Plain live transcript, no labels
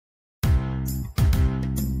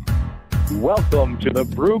Welcome to the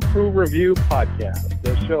Brew Crew Review Podcast,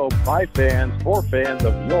 the show by fans for fans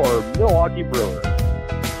of your Milwaukee Brewers.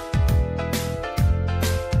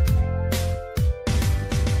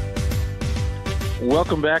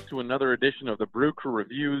 Welcome back to another edition of the Brew Crew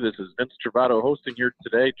Review. This is Vince Travato hosting here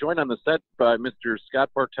today, joined on the set by Mr. Scott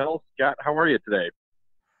Bartell. Scott, how are you today?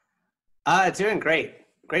 Doing great.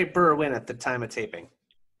 Great Brewer win at the time of taping.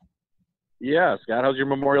 Yeah, Scott, how's your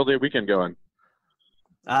Memorial Day weekend going?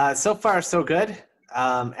 So far, so good.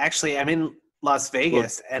 Actually, I'm in Las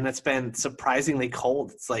Vegas, and it's been surprisingly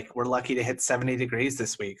cold. It's like we're lucky to hit 70 degrees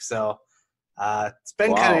this week. So it's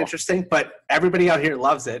been kind of interesting, but everybody out here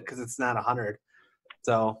loves it because it's not 100.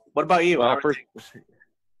 So what about you?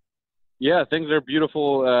 Yeah, things are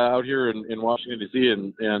beautiful out here in Washington, D.C.,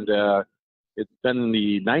 and it's been in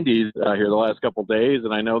the 90s here the last couple of days,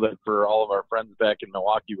 and I know that for all of our friends back in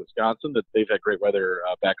Milwaukee, Wisconsin, that they've had great weather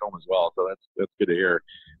back home as well, so that's good to hear.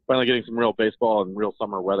 Finally getting some real baseball and real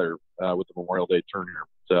summer weather with the Memorial Day turn here.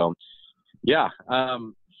 So, yeah,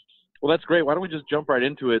 well, that's great. Why don't we just jump right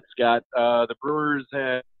into it, Scott? The Brewers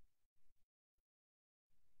had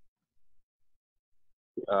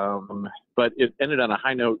but it ended on a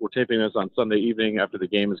high note. We're taping this on Sunday evening after the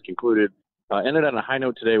game is concluded. Ended on a high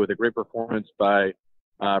note today with a great performance by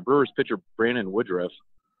Brewers pitcher Brandon Woodruff.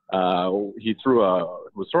 He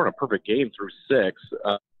was throwing a perfect game through 6,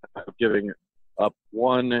 giving up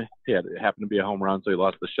 1. It happened to be a home run, so he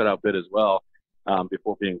lost the shutout bid as well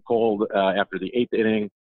before being pulled after the 8th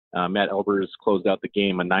inning. Matt Elbers closed out the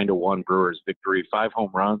game, a 9-1 Brewers victory. 5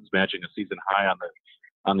 home runs, matching a season high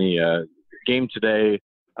on the game today.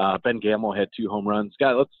 Ben Gamel had 2 home runs.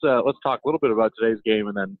 Scott, let's talk a little bit about today's game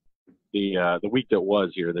and then the week that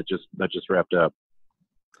was here that just wrapped up.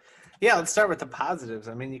 Yeah, let's start with the positives.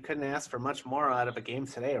 I mean, you couldn't ask for much more out of a game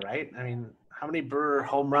today, right? I mean, how many Brewer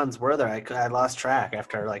home runs were there? I lost track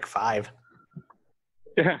after like 5.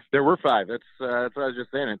 Yeah, there were 5. That's what I was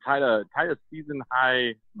just saying. And tied a season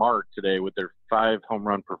high mark today with their 5 home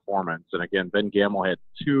run performance. And again, Ben Gamel had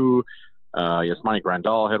 2. Yasmani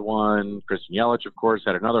Grandal had 1. Christian Yelich, of course,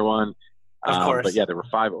 had another one. Of course. But yeah, there were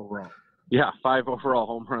 5 overall. Yeah, 5 overall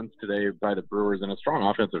home runs today by the Brewers, and a strong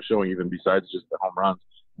offensive showing even besides just the home runs.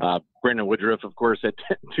 Brandon Woodruff, of course, had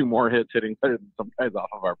 2 more hits, hitting better than some guys off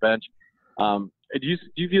of our bench. Do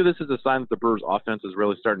you view this as a sign that the Brewers' offense is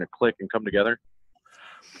really starting to click and come together?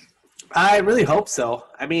 I really hope so.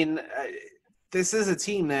 I mean, this is a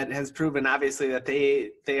team that has proven, obviously, that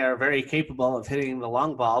they are very capable of hitting the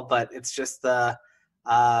long ball, but it's just the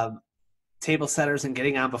table setters and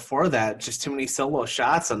getting on before that, just too many solo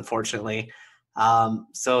shots, unfortunately.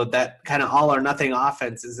 So that kind of all or nothing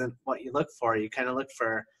offense isn't what you look for. You kind of look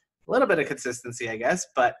for a little bit of consistency, I guess.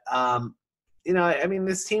 But, I mean,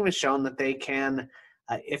 this team has shown that they can,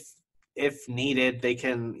 if needed, they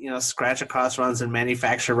can, scratch across runs and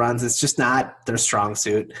manufacture runs. It's just not their strong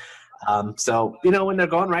suit. So, when they're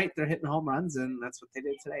going right, they're hitting home runs, and that's what they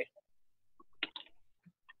did today.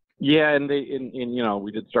 Yeah, and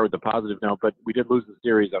we did start with the positive note, but we did lose the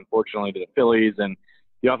series, unfortunately, to the Phillies, and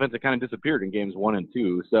the offense had kind of disappeared in games 1 and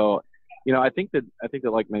 2. So, I think that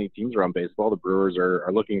like many teams around baseball, the Brewers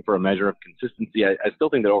are looking for a measure of consistency. I still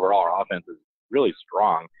think that overall our offense is really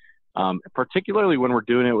strong, particularly when we're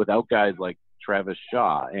doing it without guys like Travis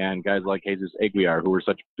Shaw and guys like Jesus Aguilar, who were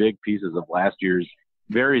such big pieces of last year's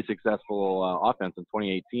very successful offense in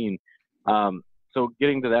 2018. So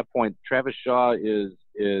getting to that point, Travis Shaw is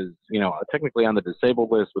technically on the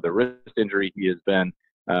disabled list with a wrist injury. He has been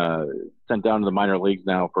sent down to the minor leagues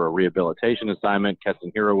now for a rehabilitation assignment.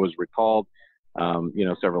 Keston Hiura was recalled,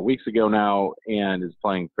 several weeks ago now and is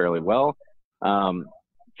playing fairly well.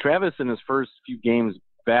 Travis, in his first few games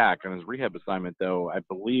back on his rehab assignment, though, I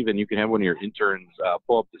believe, and you can have one of your interns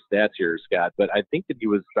pull up the stats here, Scott, but I think that he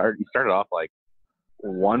started off like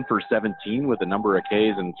 1 for 17 with a number of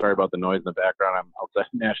Ks, and sorry about the noise in the background. I'm outside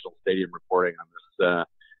National Stadium reporting on this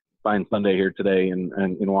fine Sunday here today in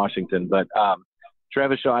Washington. But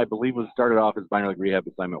Travis Shaw, I believe, was started off his minor league rehab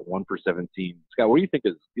assignment 1 for 17. Scott, what do you think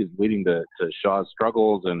is leading to Shaw's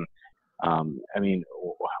struggles? And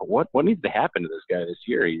what needs to happen to this guy this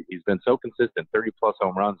year? He's been so consistent, 30-plus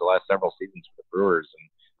home runs the last several seasons for the Brewers,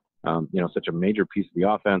 and such a major piece of the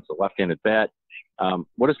offense, a left-handed bat.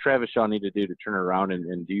 What does Travis Shaw need to do to turn it around,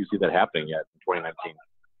 and do you see that happening yet in 2019?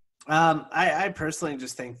 I personally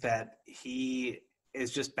just think that he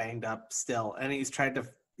is just banged up still, and he's tried to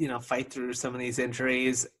fight through some of these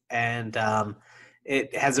injuries, and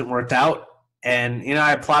it hasn't worked out. And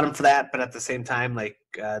I applaud him for that, but at the same time,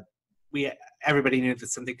 everybody knew that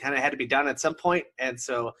something kind of had to be done at some point, and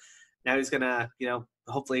so now he's gonna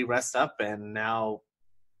hopefully rest up and now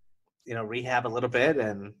rehab a little bit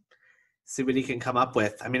and see what he can come up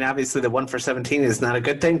with. I mean, obviously the 1 for 17 is not a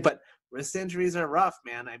good thing, but wrist injuries are rough,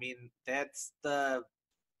 man. I mean, that's the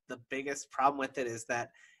biggest problem with it is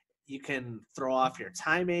that you can throw off your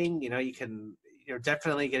timing. You're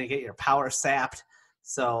definitely going to get your power sapped.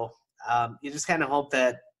 So you just kind of hope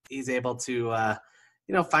that he's able to,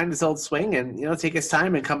 find his old swing and, take his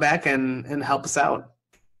time and come back and help us out.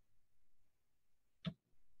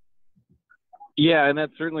 Yeah, and that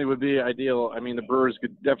certainly would be ideal. I mean, the Brewers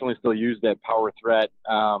could definitely still use that power threat.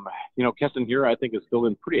 Keston here, I think, has filled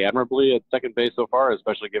in pretty admirably at second base so far,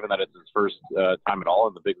 especially given that it's his first time at all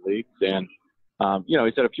in the big leagues. And,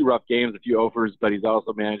 he's had a few rough games, a few offers, but he's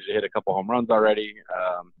also managed to hit a couple home runs already.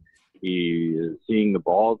 He is seeing the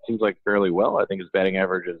ball, it seems like, fairly well. I think his batting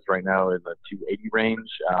average is right now in the 280 range.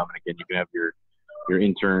 And, again, you can have your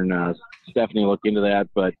intern, Stephanie, look into that.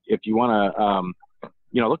 But if you want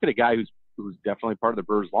to, look at a guy who's definitely part of the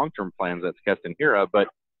Brewers' long-term plans, that's Keston Hiura, but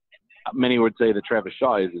many would say that Travis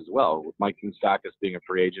Shaw is as well. With Mike Moustakas being a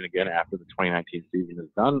free agent again after the 2019 season is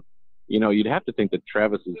done, you'd have to think that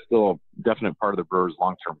Travis is still a definite part of the Brewers'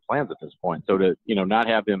 long-term plans at this point. So to, not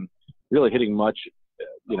have him really hitting much,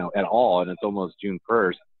 at all, and it's almost June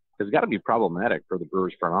 1st, has got to be problematic for the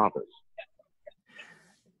Brewers front office.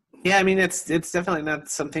 Yeah, I mean, it's definitely not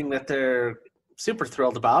something that they're super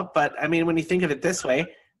thrilled about, but I mean, when you think of it this way,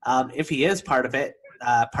 if he is part of it,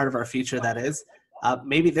 part of our future, that is,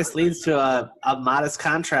 maybe this leads to a modest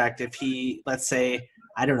contract if he, let's say,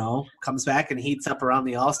 I don't know, comes back and heats up around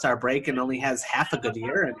the All-Star break and only has half a good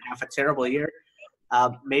year and half a terrible year.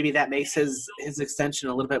 Maybe that makes his extension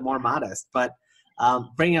a little bit more modest. But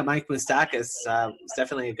bringing up Mike Moustakas is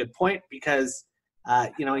definitely a good point because,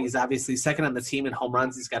 he's obviously second on the team in home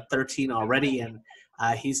runs. He's got 13 already, and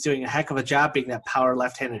he's doing a heck of a job being that power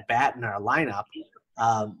left-handed bat in our lineup.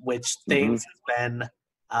 Which things has been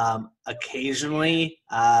occasionally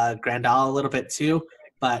Grandal a little bit too,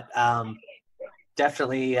 but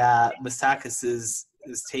definitely Moustakas is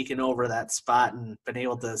taken over that spot and been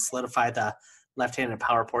able to solidify the left-handed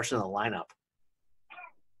power portion of the lineup.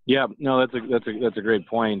 Yeah, no, that's a great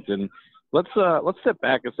point. And let's step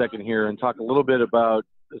back a second here and talk a little bit about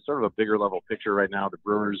sort of a bigger level picture right now. The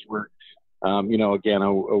Brewers were again,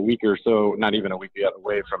 a week or so, not even a week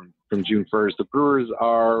away from June 1st. The Brewers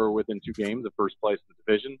are within 2 games of first place in the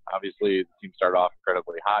division. Obviously, the team started off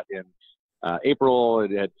incredibly hot in April.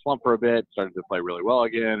 It had slumped for a bit, started to play really well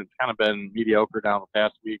again. It's kind of been mediocre down the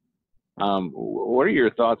past week. What are your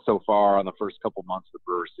thoughts so far on the first couple months of the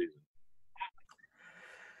Brewers season?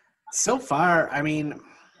 So far, I mean,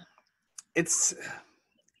 it's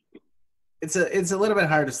a little bit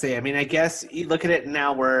hard to say. I mean, I guess you look at it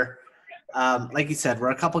now, we're like you said,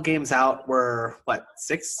 we're a couple games out. We're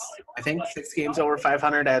six games over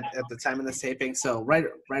 500 at the time of the taping. So right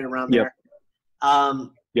around there.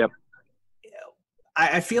 Yep.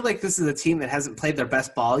 I feel like this is a team that hasn't played their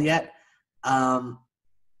best ball yet. I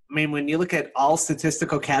mean, when you look at all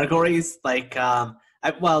statistical categories,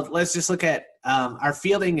 let's just look at our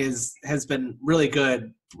fielding has been really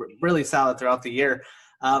good, really solid throughout the year.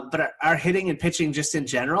 But our hitting and pitching just in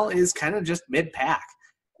general is kind of just mid-pack.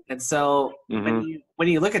 And so when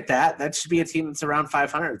you look at that should be a team that's around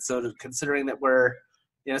 500. So considering that we're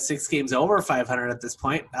 6 games over 500 at this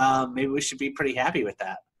point, maybe we should be pretty happy with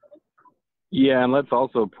that. Yeah, and let's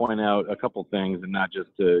also point out a couple things, and not just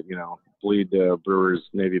to bleed the Brewers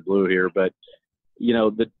navy blue here, but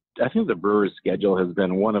I think the Brewers' schedule has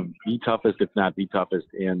been one of the toughest, if not the toughest,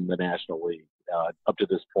 in the National League up to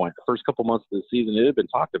this point. The first couple months of the season, it had been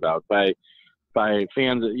talked about by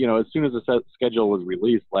fans. As soon as the schedule was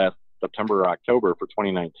released last September or October for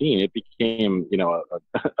 2019, it became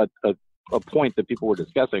a point that people were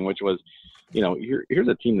discussing, which was, here's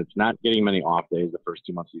a team that's not getting many off days the first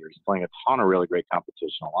 2 months of the year. He's playing a ton of really great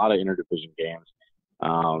competition, a lot of interdivision games,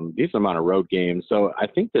 decent amount of road games. So I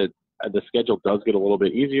think that the schedule does get a little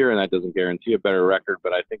bit easier, and that doesn't guarantee a better record,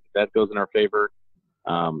 but I think that goes in our favor.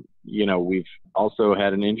 We've also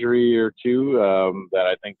had an injury or two that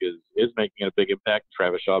I think is making a big impact,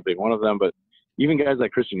 Travis Shaw being one of them, but even guys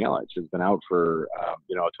like Christian Yelich has been out for, a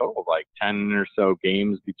total of 10 or so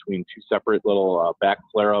games between 2 separate little back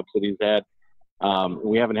flare-ups that he's had.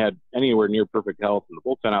 We haven't had anywhere near perfect health in the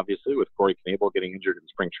bullpen, obviously, with Corey Knebel getting injured in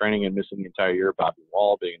spring training and missing the entire year. Bobby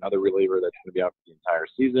Wall being another reliever that's going to be out for the entire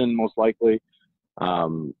season, most likely.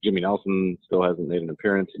 Jimmy Nelson still hasn't made an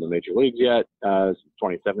appearance in the major leagues yet since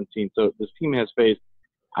 2017. So this team has faced,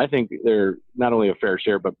 I think, they're not only a fair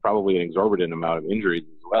share, but probably an exorbitant amount of injuries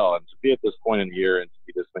as well. And to be at this point in the year and to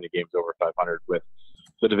be this many games over 500 with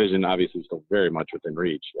the division obviously still very much within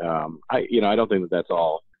reach, I don't think that that's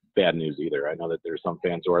all bad news either. I know that there's some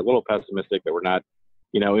fans who are a little pessimistic that we're not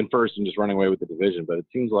in first and just running away with the division. But it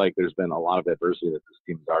seems like there's been a lot of adversity that this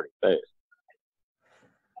team's already faced.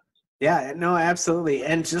 Yeah, no, absolutely.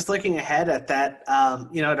 And just looking ahead at that,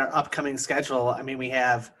 at our upcoming schedule, I mean, we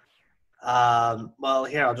have,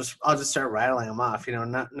 here, I'll just start rattling them off,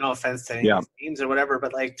 no offense to any of these teams or whatever,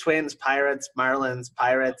 but like Twins, Pirates, Marlins,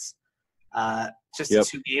 Pirates, just a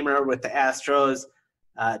 2-gamer with the Astros,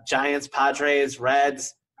 Giants, Padres,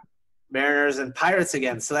 Reds, Mariners, and Pirates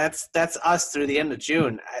again. So that's us through the end of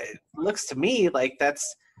June. It looks to me like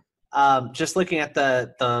that's just looking at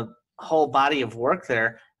the whole body of work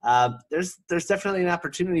there. There's definitely an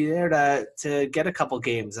opportunity there to get a couple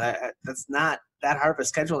games. That's not that hard of a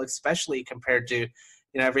schedule, especially compared to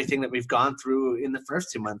everything that we've gone through in the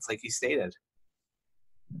first 2 months, like you stated.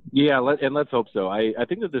 Yeah, let's hope so. I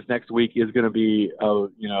think that this next week is going to be I'm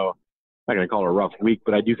not going to call it a rough week,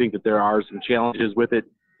 but I do think that there are some challenges with it.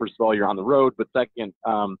 First of all, you're on the road, but second,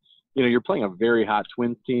 you're playing a very hot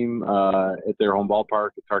Twins team at their home ballpark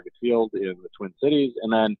at Target Field in the Twin Cities,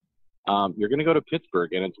 and then you're going to go to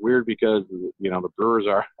Pittsburgh, and it's weird because the Brewers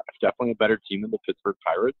are definitely a better team than the Pittsburgh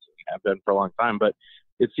Pirates and have been for a long time. But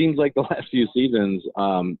it seems like the last few seasons,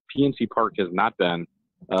 PNC Park has not been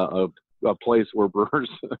a place where Brewers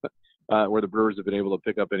where the Brewers have been able to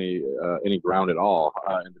pick up any ground at all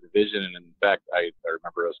in the division. And in fact, I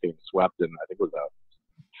remember us getting swept in, I think it was a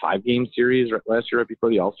 5-game series last year right before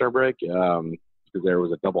the All-Star break. Because there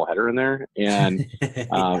was a doubleheader in there, and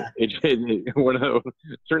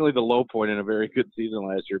certainly the low point in a very good season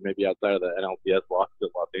last year, maybe outside of the NLCS loss to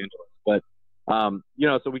Los Angeles. But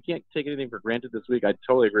so we can't take anything for granted this week. I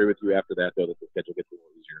totally agree with you after that, though, that the schedule gets a little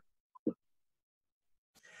easier.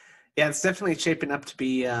 Yeah, it's definitely shaping up to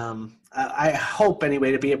be. I hope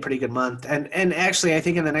anyway to be a pretty good month, and actually, I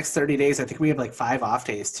think in the next 30 days, I think we have like 5 off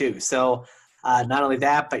days too. So not only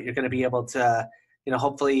that, but you're going to be able to.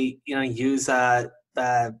 Hopefully, use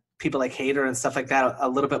people like Hader and stuff like that a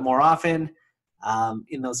little bit more often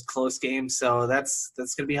in those close games. So that's going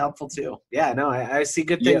to be helpful too. Yeah, no, I see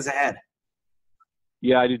good things ahead.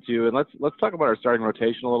 Yeah, I do too. And let's talk about our starting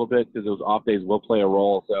rotation a little bit, because those off days will play a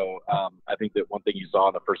role. So I think that one thing you saw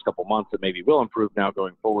in the first couple months that maybe will improve now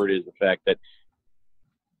going forward is the fact that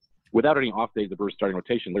without any off days, the Brewers starting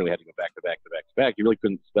rotation literally had to go back to back to back to back. You really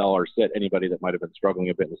couldn't spell or sit anybody that might have been struggling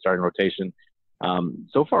a bit in the starting rotation.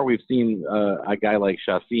 So far, we've seen a guy like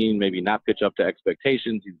Chacin maybe not pitch up to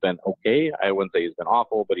expectations. He's been okay. I wouldn't say he's been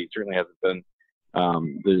awful, but he certainly hasn't been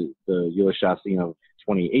the Ulyss Chacin of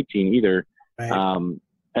 2018 either. Right.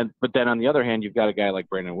 But then on the other hand, you've got a guy like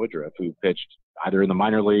Brandon Woodruff, who pitched either in the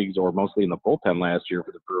minor leagues or mostly in the bullpen last year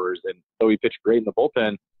for the Brewers. And though he pitched great in the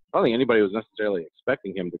bullpen, I don't think anybody was necessarily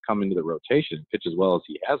expecting him to come into the rotation and pitch as well as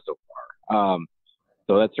he has so far.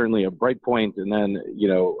 So that's certainly a bright point. And then,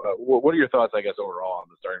 what are your thoughts, I guess, overall on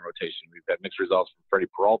the starting rotation? We've had mixed results from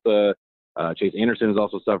Freddie Peralta. Chase Anderson has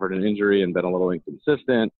also suffered an injury and been a little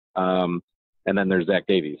inconsistent. And then there's Zach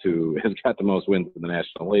Davies, who has got the most wins in the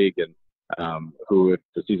National League, and who, if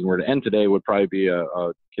the season were to end today, would probably be a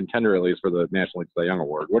contender at least for the National League Cy Young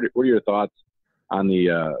Award. What are your thoughts on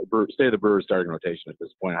the state of the Brewers starting rotation at this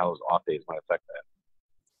point, how those off days might affect that?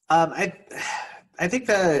 I think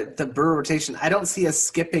the Brewer rotation, I don't see us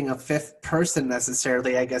skipping a 5th person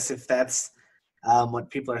necessarily, I guess, if that's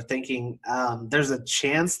what people are thinking. There's a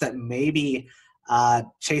chance that maybe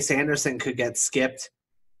Chase Anderson could get skipped.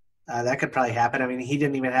 That could probably happen. I mean, he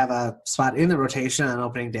didn't even have a spot in the rotation on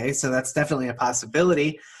opening day, so that's definitely a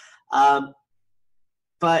possibility.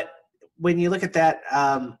 But when you look at that,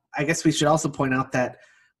 I guess we should also point out that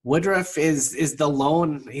Woodruff is he's the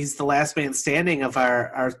last man standing of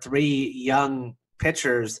our 3 young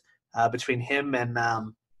pitchers between him and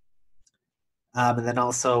then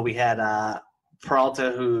also we had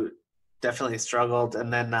Peralta, who definitely struggled,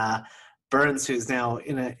 and then Burns, who's now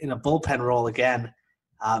in a bullpen role again,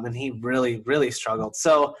 and he really, really struggled.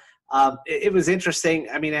 So it was interesting.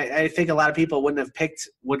 I mean, I think a lot of people wouldn't have picked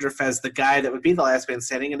Woodruff as the guy that would be the last man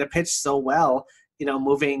standing and to pitch so well,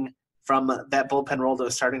 moving from that bullpen role to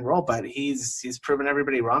a starting role. But he's proven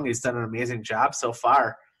everybody wrong. He's done an amazing job so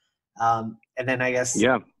far. And then I guess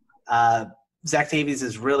Zach Davies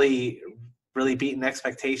is really, really beaten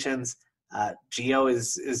expectations. Gio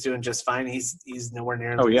is doing just fine. He's nowhere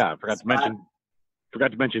near. Oh yeah, I forgot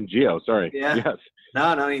to mention Gio. Sorry. Yeah. Yes.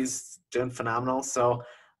 No, he's doing phenomenal. So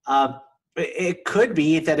it could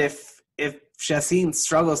be that if Chacin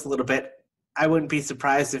struggles a little bit, I wouldn't be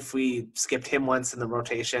surprised if we skipped him once in the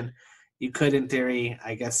rotation. You could, in theory,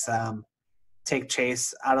 I guess, take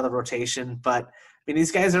Chase out of the rotation. But, I mean,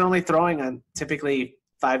 these guys are only throwing on typically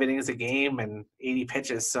 5 innings a game and 80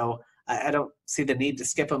 pitches. So I don't see the need to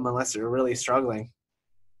skip them unless they're really struggling.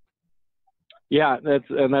 Yeah, that's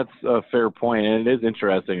a fair point, and it is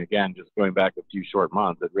interesting. Again, just going back a few short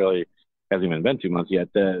months, it really hasn't even been 2 months yet.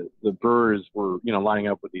 The Brewers were lining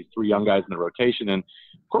up with these three young guys in the rotation, and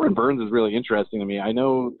Corbin Burns is really interesting to me. I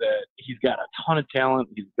know that he's got a ton of talent.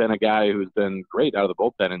 He's been a guy who's been great out of the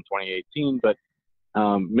bullpen in 2018, but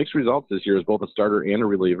mixed results this year as both a starter and a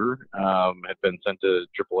reliever. Had been sent to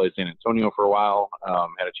AAA San Antonio for a while.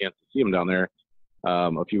 Had a chance to see him down there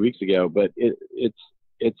a few weeks ago, but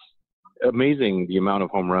it's amazing the amount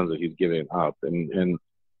of home runs that he's giving up, and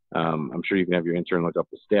I'm sure you can have your intern look up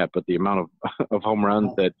the stat, but the amount of home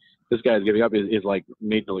runs that this guy is giving up is like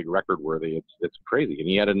major league record worthy. It's crazy, and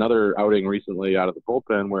he had another outing recently out of the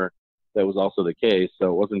bullpen where that was also the case.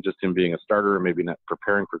 So it wasn't just him being a starter, maybe not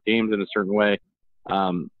preparing for games in a certain way.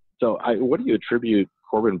 What do you attribute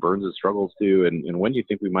Corbin Burns' struggles to, and when do you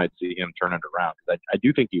think we might see him turn it around? Because I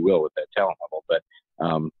do think he will with that talent level, but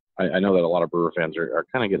I know that a lot of Brewer fans are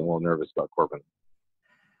kind of getting a little nervous about Corbin.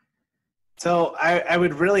 So I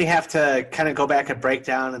would really have to kind of go back and break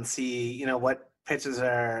down and see, what pitches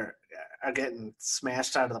are getting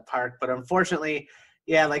smashed out of the park. But unfortunately,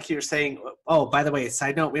 yeah, like you were saying, oh, by the way,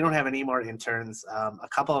 side note, we don't have any more interns. A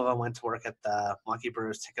couple of them went to work at the Milwaukee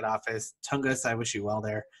Brewers ticket office. Tungus, I wish you well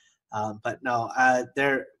there. But no,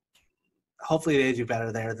 hopefully they do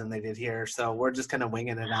better there than they did here. So we're just kind of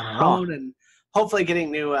winging it on our own and hopefully getting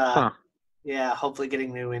new hopefully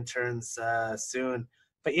getting new interns soon.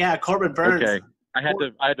 But yeah, Corbin Burns. Okay. I had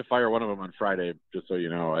to fire one of them on Friday, just so you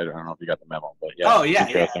know. I don't know if you got the memo, but yeah. Oh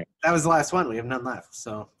yeah. That was the last one. We have none left,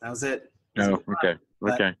 so that was it. No, okay.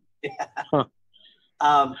 But, okay.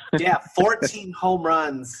 Yeah. 14 home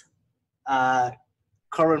runs.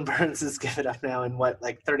 Corbin Burns has given up now in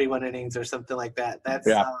 31 innings or something like that. That's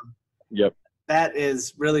yep. That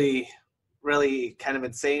is really, really kind of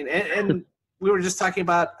insane. And we were just talking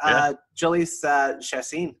about Jhoulys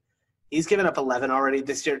Chacin. He's given up 11 already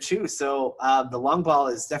this year too. So the long ball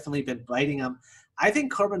has definitely been biting him. I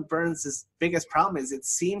think Corbin Burns' biggest problem is it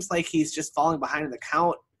seems like he's just falling behind in the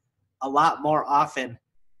count a lot more often.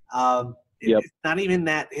 It's not even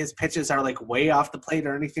that his pitches are way off the plate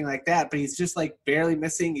or anything like that, but he's just barely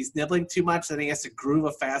missing. He's nibbling too much. Then he has to groove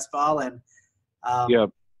a fastball. And,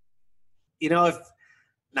 if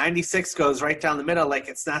 96 goes right down the middle,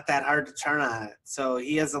 it's not that hard to turn on it. So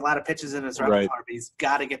he has a lot of pitches in his repertoire, but he's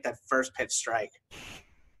got to get that first pitch strike.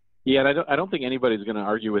 Yeah, and I don't think anybody's going to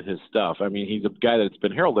argue with his stuff. I mean, he's a guy that's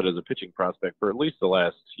been heralded as a pitching prospect for at least the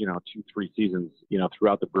last, 2-3 seasons,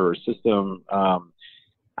 throughout the Brewers system.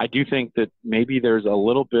 I do think that maybe there's a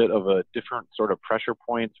little bit of a different sort of pressure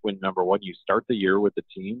points when, number one, you start the year with the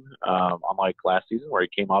team, unlike last season where he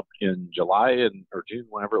came up in July or June,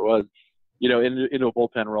 whenever it was, into a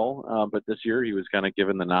bullpen role. But this year he was kind of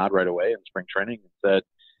given the nod right away in spring training and said,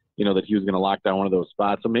 that he was going to lock down one of those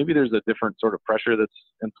spots. So maybe there's a different sort of pressure that's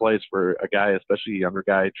in place for a guy, especially a younger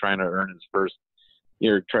guy, trying to earn his first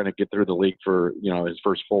year, trying to get through the league for, his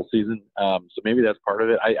first full season. So maybe that's part of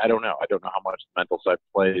it. I don't know. I don't know how much the mental side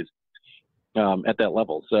plays at that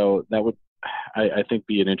level. So that would, I think,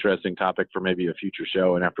 be an interesting topic for maybe a future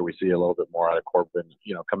show. And after we see a little bit more out of Corbin,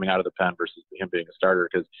 coming out of the pen versus him being a starter.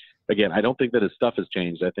 Because, again, I don't think that his stuff has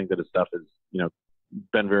changed. I think that his stuff has,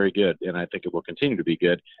 been very good. And I think it will continue to be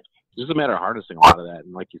good. It's just a matter of harnessing a lot of that.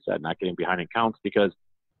 And like you said, not getting behind in counts, because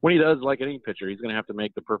when he does, like any pitcher, he's going to have to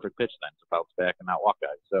make the perfect pitch then to bounce back and not walk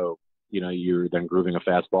guys. So, you're then grooving a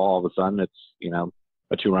fastball. All of a sudden it's,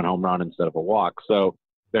 a 2-run home run instead of a walk. So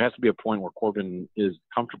there has to be a point where Corbin is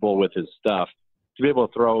comfortable with his stuff to be able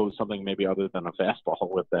to throw something maybe other than a fastball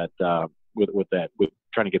with that, with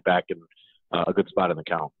trying to get back in a good spot in the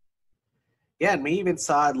count. Yeah, and we even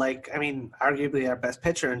saw, arguably our best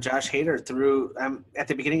pitcher, and Josh Hader, threw at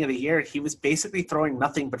the beginning of the year, he was basically throwing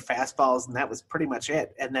nothing but fastballs, and that was pretty much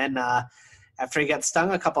it. And then after he got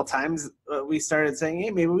stung a couple times, we started saying,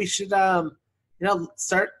 hey, maybe we should,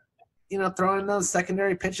 start, throwing those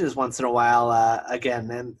secondary pitches once in a while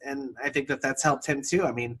again. And I think that's helped him too.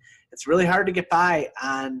 I mean, it's really hard to get by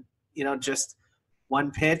on, just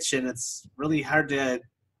one pitch, and it's really hard to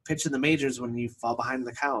pitch in the majors when you fall behind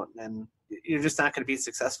the count. And you're just not going to be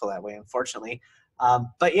successful that way, unfortunately.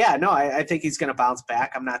 But yeah, no, I think he's going to bounce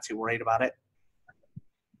back. I'm not too worried about it.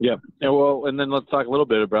 Yeah. And then let's talk a little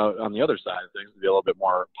bit about on the other side of things, to be a little bit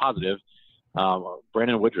more positive.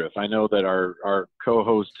 Brandon Woodruff. I know that our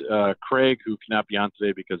co-host, Craig, who cannot be on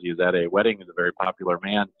today because he's at a wedding, is a very popular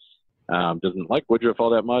man, doesn't like Woodruff all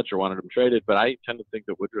that much or wanted him traded, but I tend to think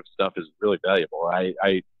that Woodruff's stuff is really valuable.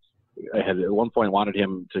 had at one point wanted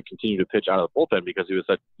him to continue to pitch out of the bullpen because he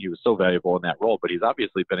was so valuable in that role. But he's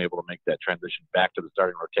obviously been able to make that transition back to the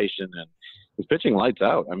starting rotation, and he's pitching lights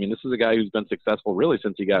out. I mean, this is a guy who's been successful really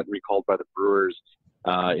since he got recalled by the Brewers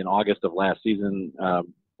in August of last season,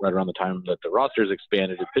 right around the time that the rosters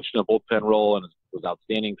expanded. He pitched in a bullpen role and was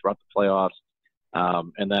outstanding throughout the playoffs.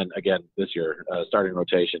 And then again this year, starting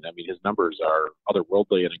rotation. I mean, his numbers are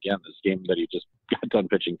otherworldly. And again, this game that he just got done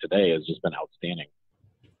pitching today has just been outstanding.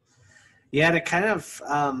 Yeah, and it kind of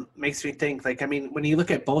makes me think. Like, I mean, when you look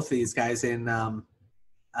at both of these guys in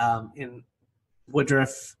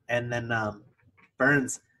Woodruff and then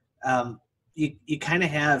Burns, you kind of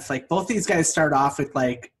have like both these guys start off with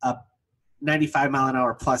like a 95 mile an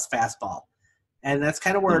hour plus fastball, and that's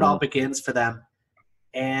kind of where it all begins for them.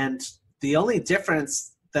 And the only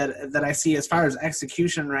difference that I see as far as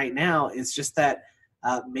execution right now is just that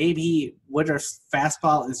maybe Woodruff's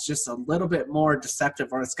fastball is just a little bit more deceptive,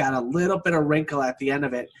 or it's got a little bit of wrinkle at the end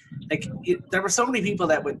of it. Like there were so many people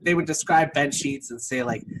that would describe Ben Sheets and say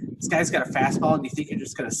like, this guy's got a fastball and you think you're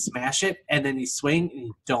just gonna smash it, and then you swing and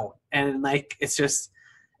you don't, and like it's just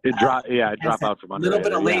it drop out from under. A little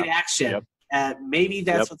bit of late action. Yep. Maybe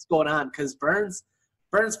that's what's going on because Burns'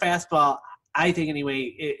 fastball, I think anyway,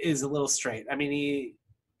 is a little straight. I mean,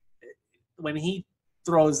 when he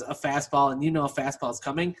throws a fastball and you know a fastball is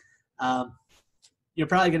coming, you're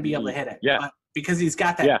probably going to be able to hit it. Yeah. But because he's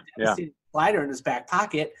got that slider in his back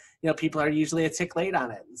pocket, people are usually a tick late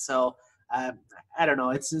on it. And so I don't know.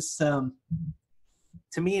 It's just to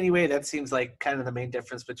me anyway, that seems like kind of the main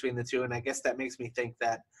difference between the two. And I guess that makes me think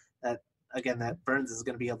that again, that Burns is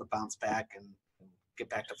going to be able to bounce back and get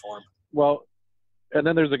back to form. Well, and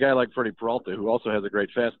then there's a guy like Freddie Peralta who also has a great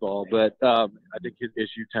fastball, but I think his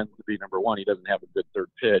issue tends to be, number one, he doesn't have a good third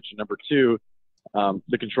pitch. And number two,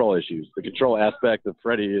 the control issues. The control aspect of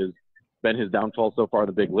Freddie has been his downfall so far in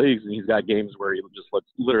the big leagues, and he's got games where he just looks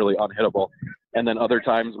literally unhittable, and then other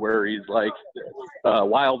times where he's like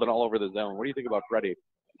wild and all over the zone. What do you think about Freddie?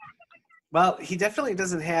 Well, he definitely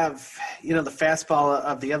doesn't have, the fastball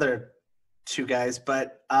of the other two guys,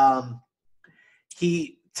 but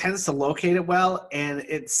he tends to locate it well, and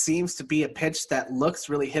it seems to be a pitch that looks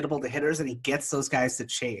really hittable to hitters, and he gets those guys to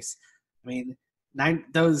chase. I mean,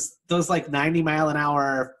 those like 90 mile an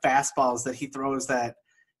hour fastballs that he throws that,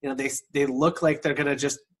 they look like they're going to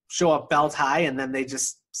just show up belt high, and then they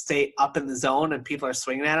just stay up in the zone and people are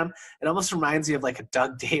swinging at them. It almost reminds me of like a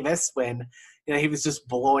Doug Davis when, he was just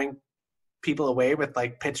blowing people away with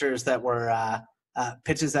like pitches that were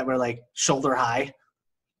like shoulder high.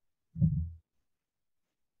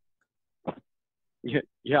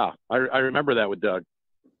 Yeah, I remember that with Doug.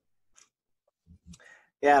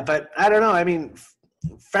 Yeah, but I don't know. I mean,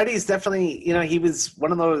 Freddie's definitely, he was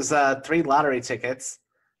one of those 3 lottery tickets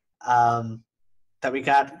that we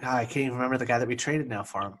got. I can't even remember the guy that we traded now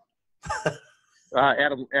for him.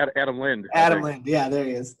 Adam Lind. Adam Lind, yeah, there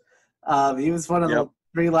he is. He was one of the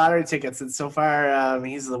 3 lottery tickets, and so far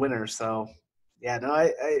he's the winner. So, yeah,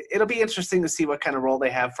 no, it'll be interesting to see what kind of role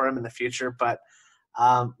they have for him in the future, but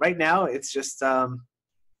right now, it's just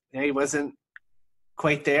he wasn't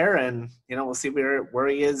quite there, and we'll see where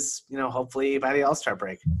he is. Hopefully by the All-Star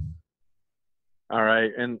break. All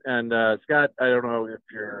right, and Scott, I don't know if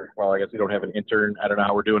I guess we don't have an intern. I don't know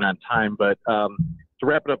how we're doing on time, but to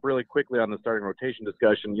wrap it up really quickly on the starting rotation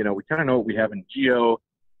discussion, we kind of know what we have in Gio,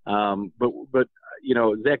 but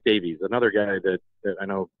Zach Davies, another guy that I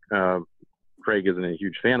know Craig isn't a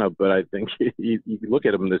huge fan of, but I think you look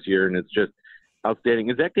at him this year and it's just outstanding.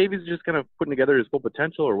 Is Zach Davies just kind of putting together his full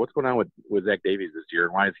potential, or what's going on with Zach Davies this year,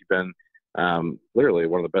 and why has he been literally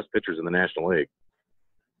one of the best pitchers in the National League?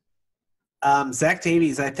 Zach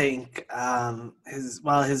Davies, I think,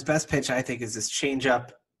 his best pitch, I think, is his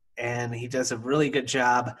changeup, and he does a really good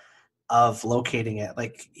job of locating it.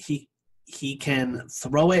 Like he can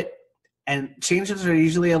throw it, and changeups are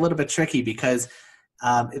usually a little bit tricky because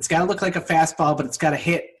it's got to look like a fastball, but it's got to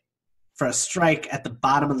hit for a strike at the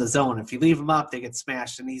bottom of the zone. If you leave them up, they get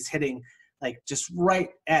smashed, and he's hitting like just right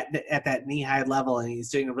at that knee-high level, and he's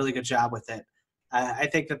doing a really good job with it. I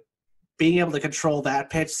think that being able to control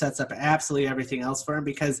that pitch sets up absolutely everything else for him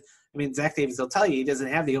because, Zach Davies will tell you he doesn't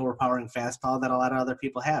have the overpowering fastball that a lot of other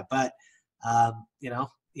people have, but,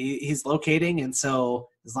 he's locating, and so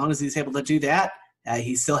as long as he's able to do that,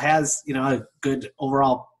 he still has, a good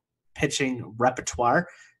overall pitching repertoire.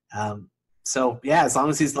 So, yeah, as long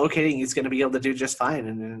as he's locating, he's going to be able to do just fine,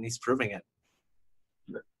 and he's proving it.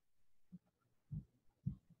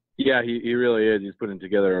 Yeah, he really is. He's putting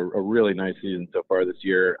together a really nice season so far this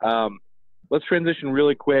year. let's transition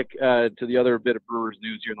really quick to the other bit of Brewers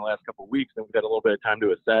news here in the last couple of weeks. And we've had a little bit of time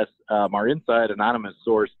to assess. Our inside anonymous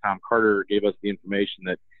source, Tom Carter, gave us the information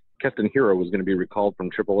that Keston Hiura was going to be recalled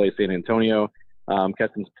from AAA San Antonio.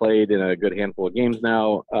 Keston's played in a good handful of games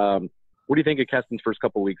now. What do you think of Keston's first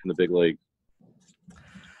couple of weeks in the big leagues?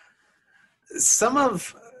 Some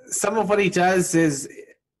of what he does is,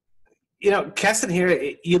 Keston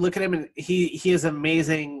Hiura, you look at him and he is an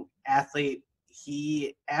amazing athlete.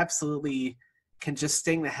 He absolutely can just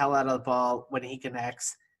sting the hell out of the ball when he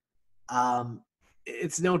connects.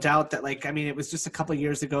 It's no doubt that, it was just a couple of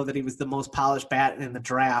years ago that he was the most polished bat in the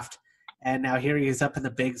draft, and now here he is up in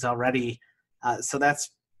the bigs already. So that's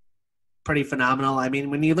pretty phenomenal. I mean,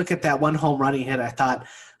 when you look at that one home run he hit, I thought,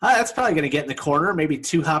 that's probably going to get in the corner, maybe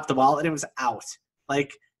two-hop the ball, and it was out.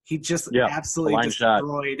 He just absolutely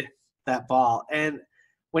destroyed that ball. And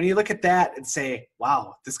when you look at that and say,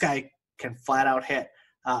 wow, this guy can flat out hit.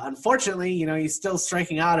 Unfortunately, he's still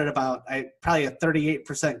striking out at about probably a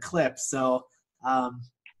 38% clip. So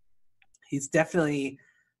he's definitely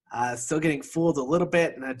still getting fooled a little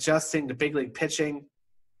bit and adjusting to big league pitching.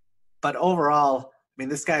 But overall,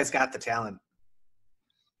 this guy's got the talent.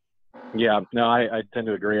 Yeah, no, I tend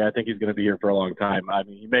to agree. I think he's going to be here for a long time.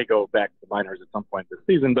 He may go back to the minors at some point this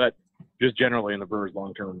season, but just generally in the Brewers'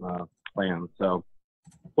 long-term plan. So,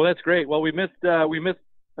 well, that's great. Well, we missed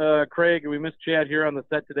Craig and we missed Chad here on the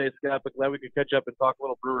set today, Scott, but glad we could catch up and talk a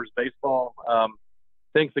little Brewers baseball.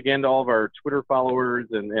 Thanks again to all of our Twitter followers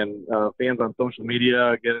and fans on social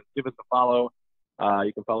media. Give us a follow.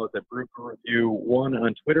 You can follow us at Brew Crew Review 1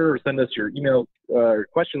 on Twitter, or send us your email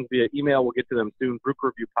questions via email. We'll get to them soon. Brew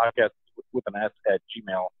Crew Review Podcast with an S at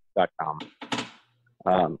gmail.com.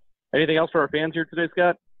 Anything else for our fans here today,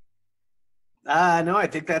 Scott? No, I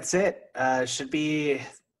think that's it. Should be,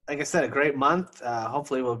 like I said, a great month.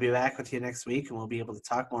 Hopefully we'll be back with you next week and we'll be able to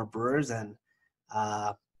talk more Brewers. And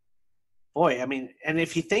and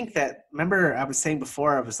if you think that, remember I was saying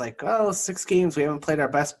before, I was like, 6 games, we haven't played our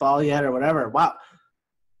best ball yet or whatever. Wow.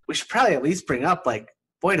 We should probably at least bring up, to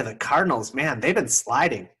the Cardinals, man, they've been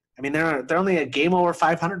sliding. They're only a game over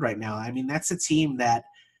 500 right now. That's a team that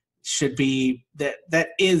should be that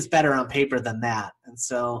is better on paper than that. And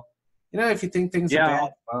so, if you think things are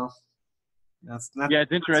bad, well, that's not. Yeah,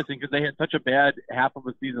 it's interesting because they had such a bad half of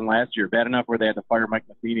the season last year, bad enough where they had to fire Mike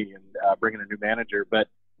Matheny and bring in a new manager, but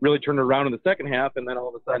really turned around in the second half, and then all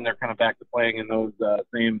of a sudden they're kind of back to playing in those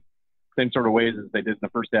same sort of ways as they did in the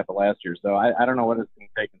first half of last year. So I don't know what it's going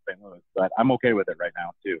to take in St. Louis, but I'm okay with it right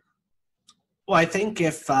now too. Well, I think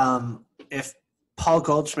if Paul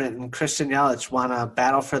Goldschmidt and Christian Yelich want to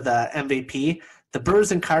battle for the MVP, the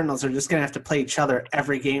Brewers and Cardinals are just going to have to play each other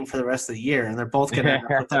every game for the rest of the year, and they're both going to end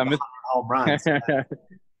up with 100 home runs.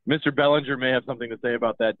 Mr. Bellinger may have something to say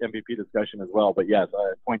about that MVP discussion as well, but yes,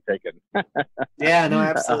 point taken. Yeah, no,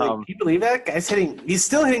 absolutely. Can you believe that? He's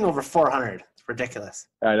still hitting over 400. It's ridiculous.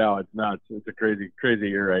 I know, it's nuts. It's a crazy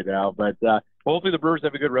year right now. But hopefully the Brewers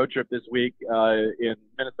have a good road trip this week in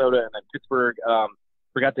Minnesota and then Pittsburgh.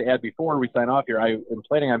 Forgot to add before we sign off here, I am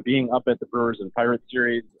planning on being up at the Brewers and Pirates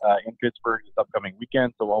series in Pittsburgh this upcoming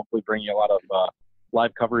weekend, so we'll hopefully bring you a lot of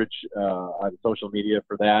live coverage on social media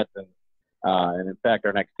for that. And in fact,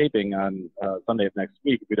 our next taping on Sunday of next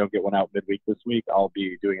week, if we don't get one out midweek this week, I'll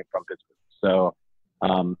be doing it from Pittsburgh. So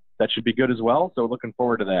that should be good as well. So looking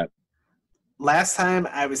forward to that. Last time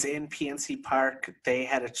I was in PNC Park, they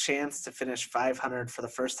had a chance to finish 500 for the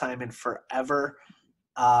first time in forever.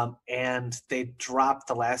 And they dropped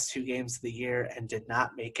the last 2 games of the year and did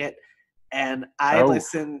not make it. And I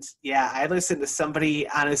listened to somebody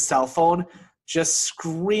on his cell phone just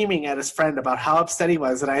screaming at his friend about how upset he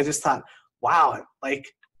was. And I just thought, wow,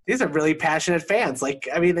 these are really passionate fans. They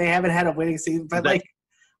haven't had a winning season, but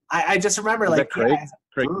I just remember Craig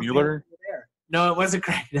Mueller? No, it wasn't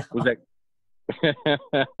Craig. No. Was that?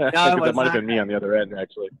 No, that might have been me on the other end,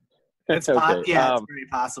 actually. It's okay. It's very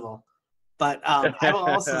possible. But I will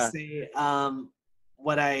also say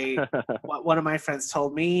what one of my friends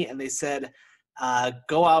told me, and they said,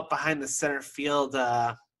 go out behind the center field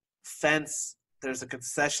fence. There's a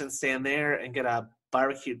concession stand there and get a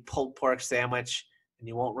barbecued pulled pork sandwich, and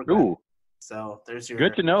you won't regret it. So there's your.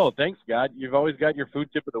 Good to know. Thanks, Scott. You've always got your food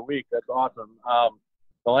tip of the week. That's awesome.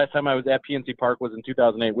 The last time I was at PNC Park was in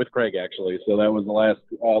 2008 with Craig, actually. So that was the last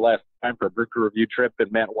time for a Brew Crew Review trip,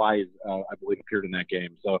 and Matt Wise, I believe, appeared in that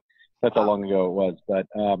game. So that's how long ago it was. But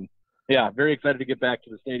very excited to get back to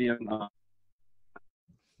the stadium.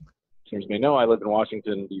 Listeners may know I live in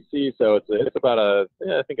Washington, D.C., so it's about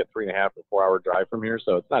I think a 3.5 or 4 hour drive from here,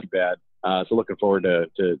 so it's not bad. So looking forward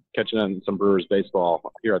to catching on some Brewers baseball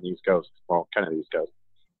here on the East Coast. Well, kind of the East Coast.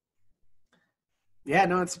 Yeah,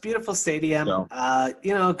 no, it's a beautiful stadium.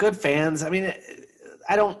 So. Good fans. I mean,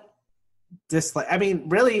 I don't dislike. I mean,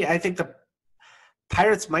 really, I think the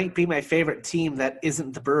Pirates might be my favorite team that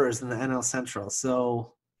isn't the Brewers in the NL Central.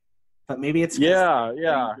 So, but maybe it's Yeah.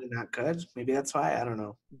 they're not good. Maybe that's why. I don't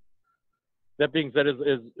know. That being said, as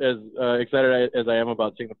excited as I am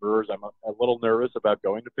about seeing the Brewers, I'm a little nervous about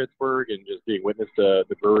going to Pittsburgh and just being witness to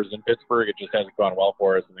the Brewers in Pittsburgh. It just hasn't gone well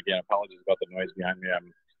for us. And again, apologies about the noise behind me.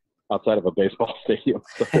 I'm outside of a baseball stadium,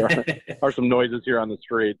 so there are some noises here on the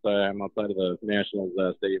streets. I'm outside of the Nationals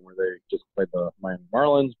stadium where they just played the Miami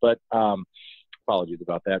Marlins, but apologies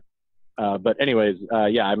about that. But anyways,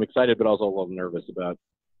 I'm excited, but also a little nervous about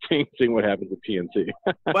seeing what happens at PNC.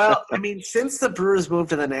 Well, I mean, since the Brewers moved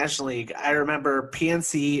to the National League, I remember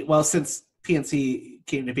PNC. Well, since PNC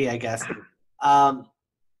came to be, I guess,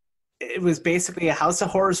 it was basically a house of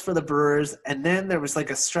horrors for the Brewers, and then there was like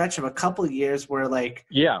a stretch of a couple of years where, like,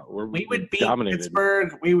 we would beat dominated.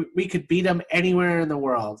 Pittsburgh. We could beat them anywhere in the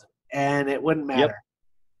world, and it wouldn't matter. Yep.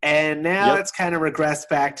 And now it's kind of regressed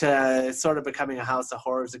back to sort of becoming a house of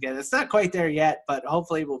horrors again. It's not quite there yet, but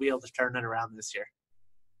hopefully we'll be able to turn it around this year.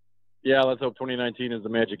 Yeah, let's hope 2019 is the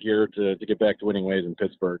magic year to get back to winning ways in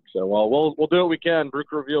Pittsburgh. So, well, we'll do what we can. Brew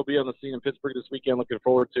Crew Review will be on the scene in Pittsburgh this weekend. Looking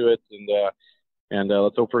forward to it, and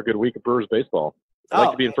let's hope for a good week of Brewers baseball. I'd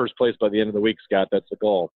like to be in first place by the end of the week, Scott. That's the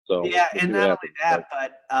goal. So yeah, and not only that,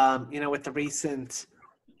 but with the recent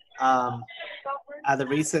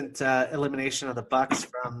elimination of the Bucks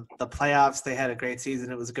from the playoffs, they had a great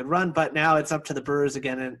season. It was a good run, but now it's up to the Brewers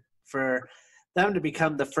again, and for them to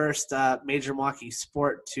become the first major Milwaukee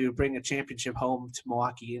sport to bring a championship home to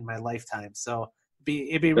Milwaukee in my lifetime. So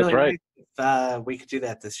it'd be really nice if we could do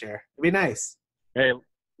that this year. It'd be nice. Hey,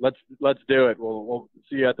 let's do it. We'll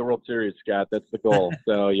see you at the World Series, Scott. That's the goal.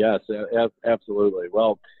 So yes, absolutely.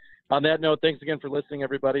 Well, on that note, thanks again for listening,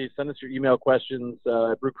 everybody. Send us your email questions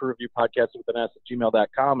at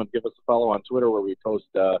brewcrewreviewpodcast@gmail.com, and give us a follow on Twitter where we post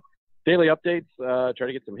daily updates, try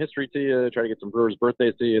to get some history to you, try to get some Brewers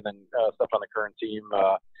birthdays to you, and then stuff on the current team,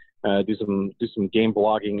 do some game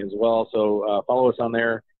blogging as well. So follow us on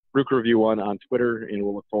there, Brew Crew Review 1 on Twitter, and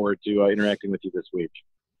we'll look forward to interacting with you this week.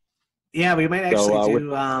 Yeah, we might actually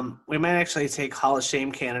we might actually take Hall of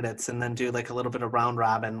Shame candidates and then do like a little bit of round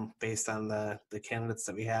robin based on the candidates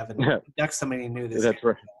that we have and induct somebody new this year.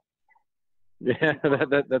 Right. Yeah,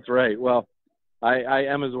 that's right. Well, I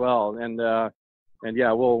am as well, and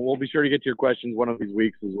yeah, we'll be sure to get to your questions one of these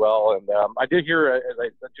weeks as well. And I did hear, as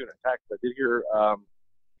I sent you in a text, I did hear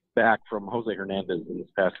back from Jose Hernandez in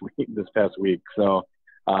this past week. So,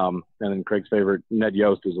 and then Craig's favorite Ned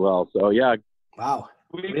Yost as well. So yeah. Wow.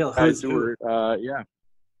 Real who's who. Yeah.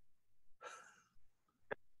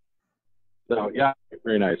 So yeah,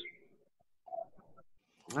 very nice.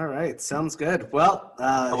 All right, sounds good. Well,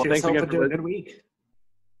 here's hoping to do a good week.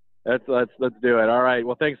 Let's do it. All right.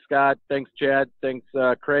 Well, thanks, Scott. Thanks, Chad. Thanks,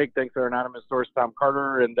 Craig. Thanks, our anonymous source, Tom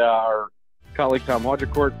Carter, and our colleague, Tom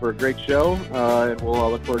Hodgecourt, for a great show. And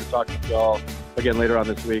we'll look forward to talking to you all again later on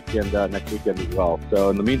this week and next weekend as well. So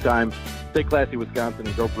in the meantime, stay classy, Wisconsin,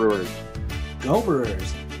 and go Brewers. Go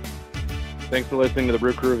Brewers. Thanks for listening to the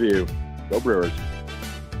Brew Crew Review. Go Brewers.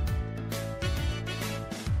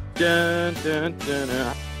 Dun, dun, dun,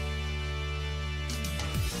 dun.